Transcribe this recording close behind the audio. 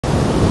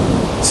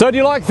So do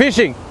you like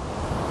fishing?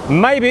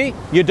 Maybe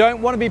you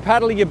don't want to be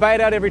paddling your bait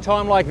out every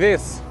time like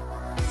this.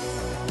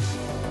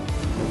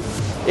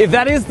 If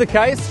that is the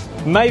case,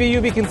 maybe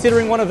you'll be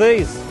considering one of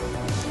these.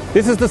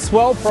 This is the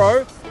Swell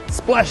Pro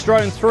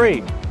Splashdrone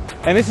 3,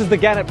 and this is the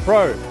Gannet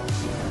Pro.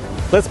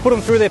 Let's put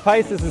them through their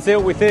paces and see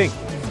what we think.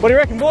 What do you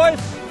reckon, boys?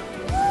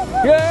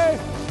 Yeah!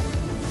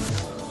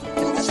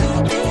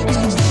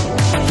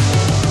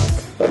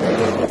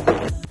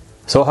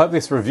 So I hope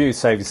this review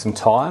saved you some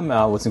time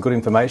with some good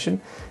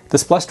information. The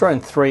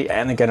Splashdrone 3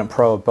 and the Gannet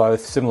Pro are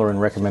both similar in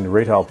recommended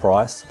retail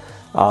price,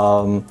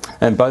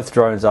 and both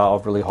drones are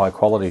of really high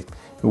quality.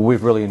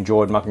 We've really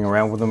enjoyed mucking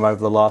around with them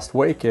over the last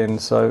week, and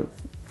so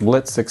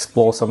let's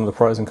explore some of the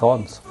pros and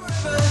cons.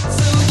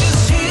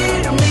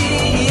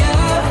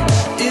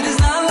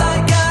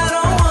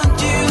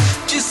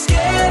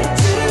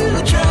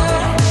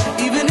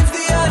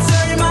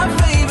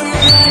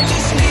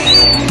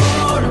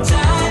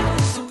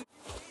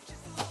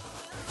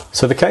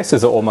 So the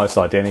cases are almost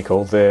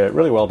identical. They're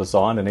really well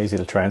designed and easy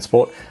to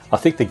transport. I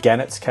think the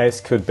Gannet's case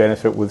could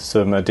benefit with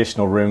some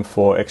additional room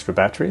for extra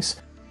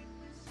batteries.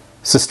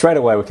 So straight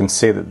away we can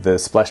see that the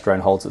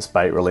Splashdrone holds its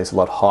bait release a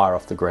lot higher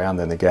off the ground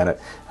than the Gannet.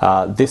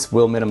 This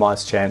will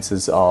minimise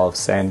chances of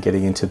sand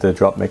getting into the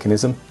drop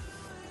mechanism.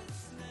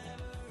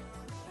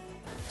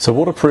 So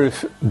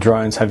waterproof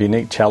drones have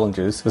unique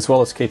challenges. As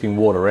well as keeping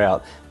water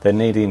out, they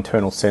need the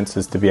internal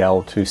sensors to be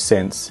able to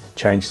sense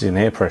changes in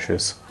air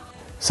pressures.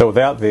 So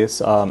without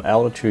this,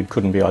 altitude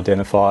couldn't be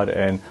identified,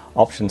 and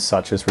options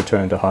such as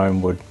return to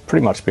home would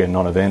pretty much be a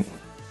non-event.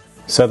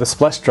 So the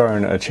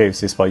Splashdrone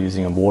achieves this by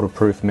using a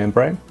waterproof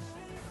membrane.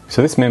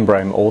 So this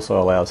membrane also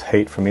allows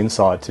heat from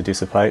inside to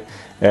dissipate,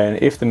 and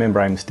if the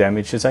membrane is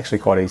damaged, it's actually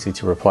quite easy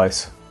to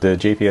replace. The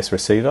GPS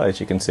receiver,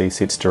 as you can see,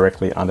 sits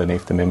directly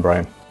underneath the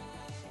membrane.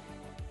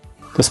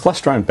 The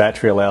Splashdrone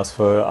battery allows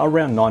for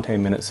around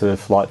 19 minutes of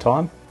flight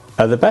time.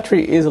 The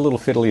battery is a little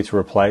fiddly to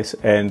replace,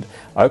 and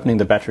opening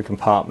the battery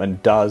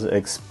compartment does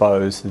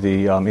expose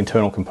the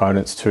internal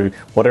components to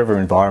whatever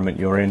environment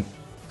you're in.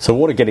 So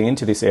water getting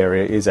into this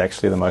area is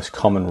actually the most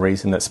common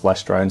reason that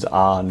Splashdrones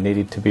are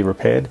needed to be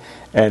repaired,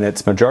 and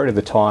it's majority of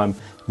the time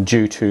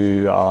due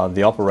to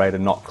the operator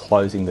not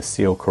closing the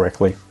seal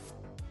correctly.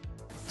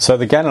 So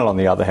the Gannet, on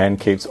the other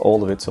hand, keeps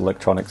all of its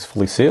electronics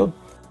fully sealed,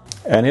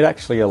 and it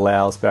actually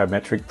allows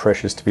barometric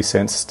pressures to be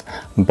sensed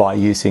by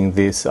using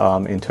this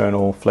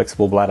internal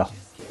flexible bladder.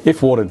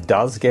 If water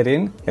does get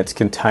in, it's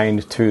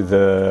contained to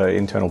the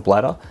internal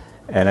bladder,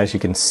 and as you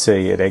can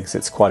see, it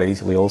exits quite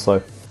easily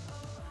also.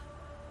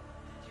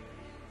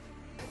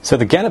 So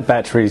the Gannet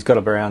battery's got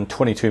around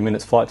 22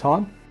 minutes flight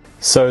time.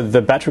 So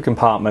the battery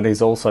compartment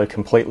is also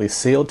completely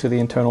sealed to the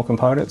internal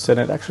components, and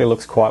it actually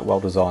looks quite well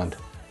designed.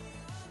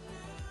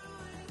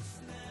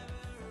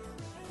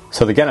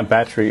 So the Gannet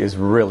battery is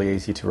really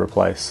easy to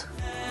replace.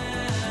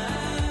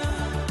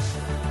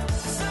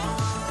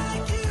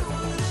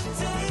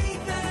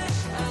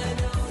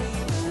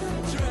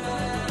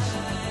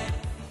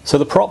 So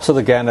the props of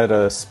the Gannet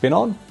are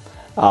spin-on.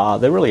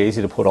 They're really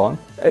easy to put on.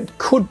 It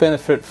could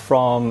benefit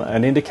from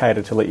an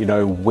indicator to let you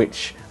know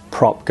which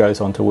prop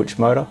goes onto which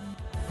motor.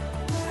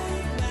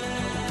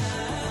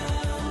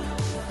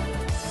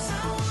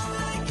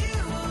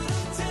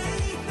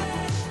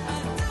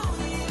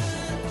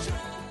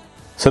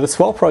 So the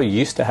Swell Pro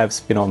used to have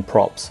spin-on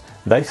props.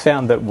 They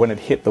found that when it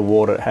hit the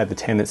water, it had the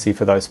tendency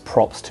for those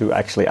props to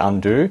actually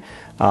undo,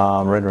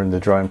 rendering the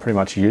drone pretty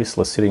much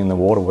useless sitting in the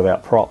water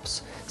without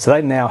props. So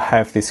they now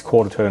have this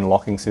quarter-turn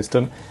locking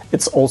system.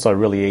 It's also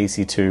really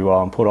easy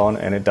to put on,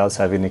 and it does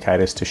have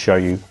indicators to show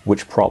you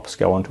which props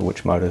go onto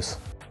which motors.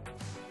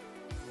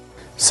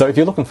 So if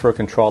you're looking for a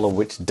controller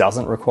which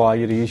doesn't require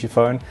you to use your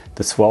phone,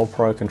 the Swell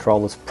Pro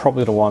controller is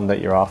probably the one that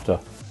you're after.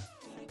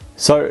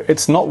 So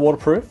it's not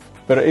waterproof,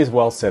 but it is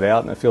well set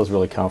out and it feels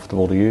really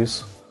comfortable to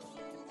use.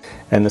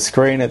 And the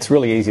screen, it's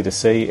really easy to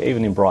see,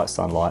 even in bright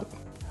sunlight.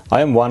 I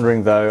am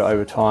wondering though,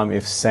 over time,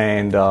 if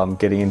sand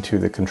getting into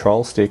the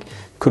control stick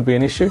could be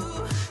an issue.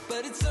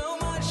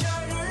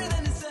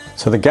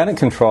 So the Gannet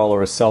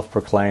controller is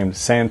self-proclaimed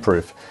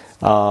sandproof.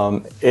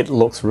 It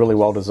looks really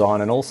well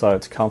designed, and also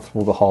it's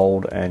comfortable to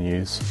hold and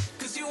use.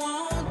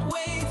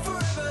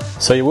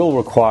 So you will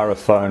require a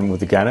phone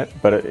with the Gannet,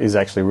 but it is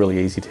actually really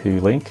easy to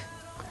link.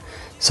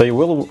 So you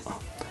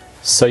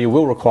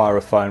will require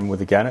a phone with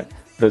the Gannet,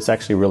 but it's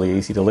actually really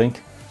easy to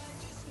link.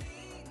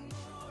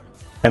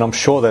 And I'm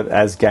sure that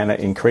as Gannet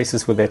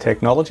increases with their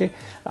technology,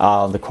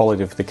 the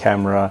quality of the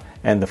camera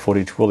and the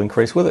footage will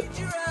increase with it.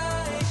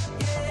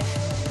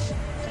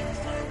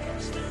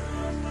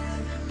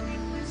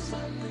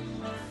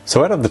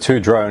 So out of the two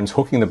drones,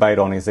 hooking the bait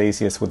on is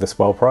easiest with the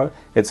Swell Pro.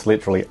 It's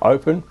literally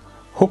open,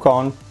 hook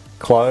on,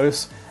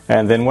 close,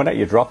 and then when at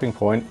your dropping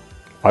point,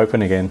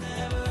 open again.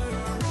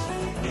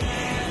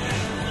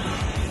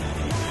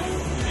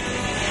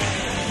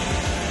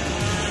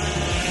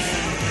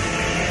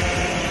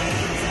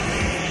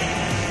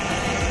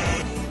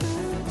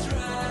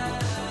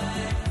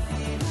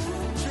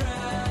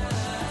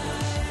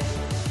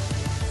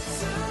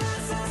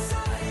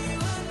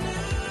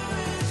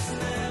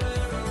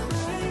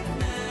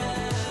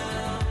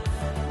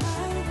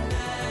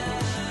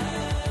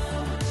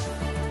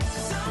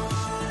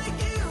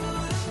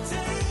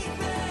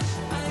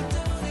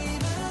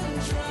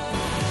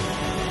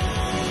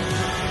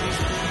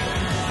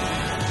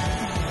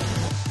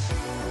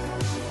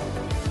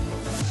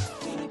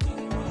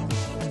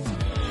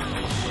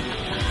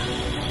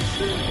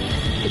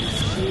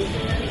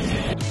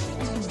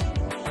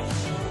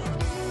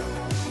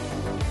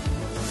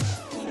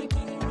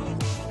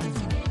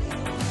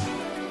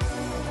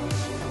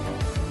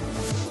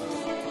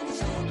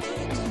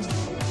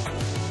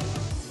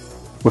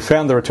 We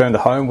found the return to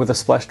home with a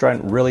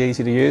Splashdrone really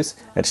easy to use.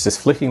 It's just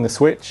flicking the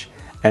switch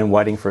and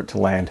waiting for it to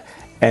land.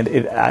 And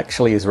it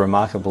actually is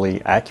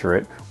remarkably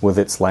accurate with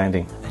its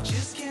landing.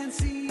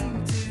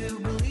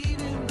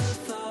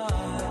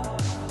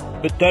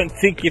 But don't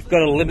think you've got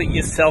to limit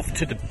yourself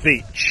to the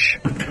beach.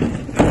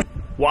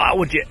 Why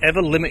would you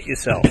ever limit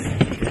yourself?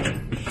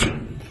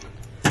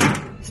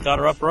 Start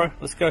her up, bro.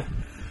 Let's go.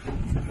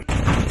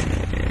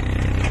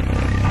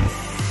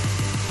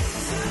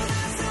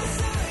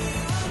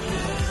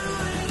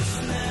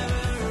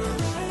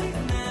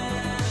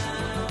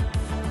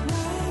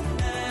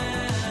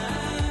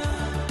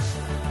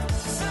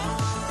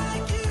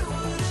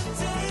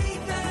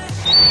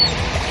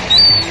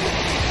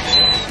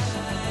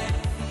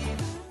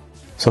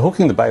 So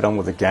hooking the bait on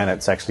with a Gannet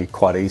is actually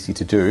quite easy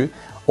to do,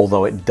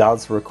 although it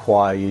does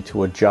require you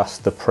to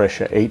adjust the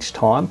pressure each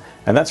time,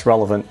 and that's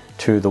relevant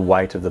to the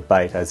weight of the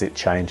bait as it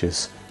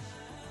changes.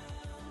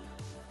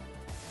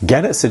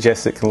 Gannet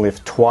suggests it can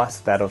lift twice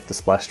that of the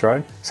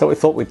Splashdrone, so we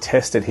thought we'd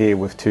test it here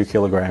with 2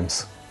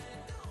 kilograms.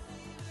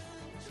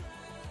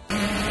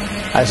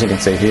 As you can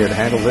see here, it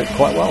handles it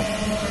quite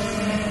well.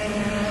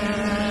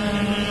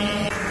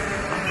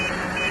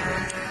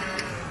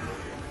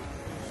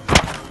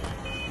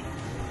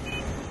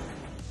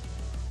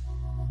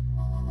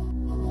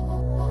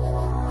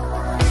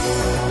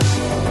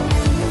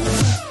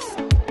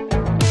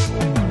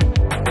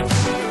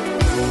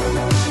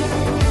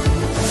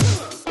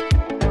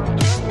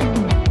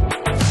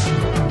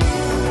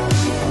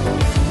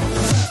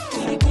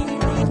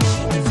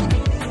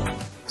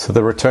 So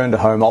the return to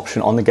home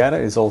option on the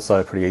Gannet is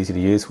also pretty easy to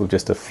use with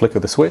just a flick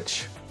of the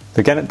switch.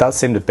 The Gannet does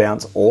seem to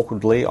bounce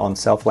awkwardly on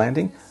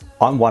self-landing.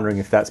 I'm wondering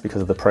if that's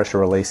because of the pressure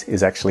release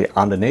is actually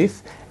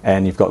underneath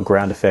and you've got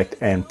ground effect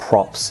and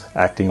props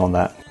acting on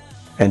that.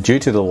 And due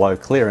to the low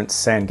clearance,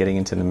 sand getting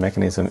into the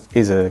mechanism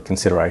is a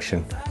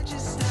consideration.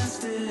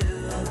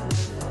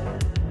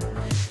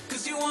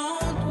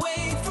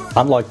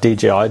 Unlike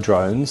DJI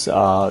drones,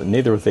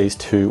 neither of these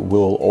two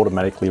will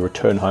automatically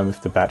return home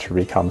if the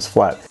battery becomes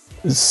flat.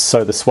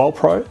 So the Swell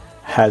Pro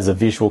has a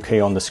visual key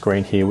on the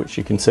screen here, which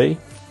you can see,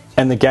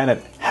 and the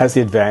Gannet has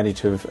the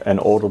advantage of an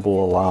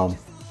audible alarm.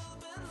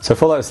 So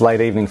for those late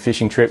evening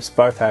fishing trips,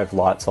 both have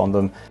lights on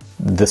them.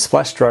 The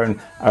Splashdrone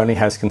only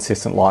has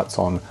consistent lights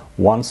on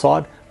one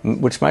side,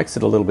 which makes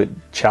it a little bit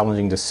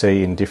challenging to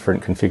see in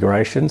different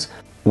configurations,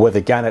 where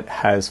the Gannet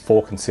has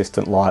 4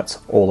 consistent lights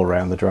all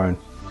around the drone.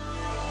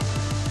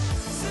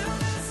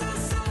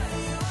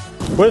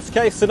 Worst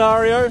case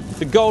scenario,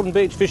 the Golden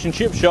Beach Fish and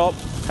Chip Shop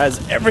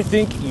has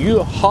everything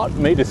you hot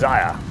me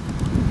desire.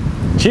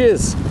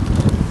 Cheers!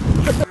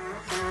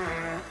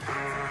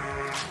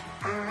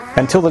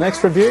 Until the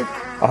next review,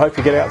 I hope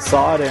you get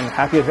outside and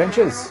happy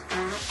adventures.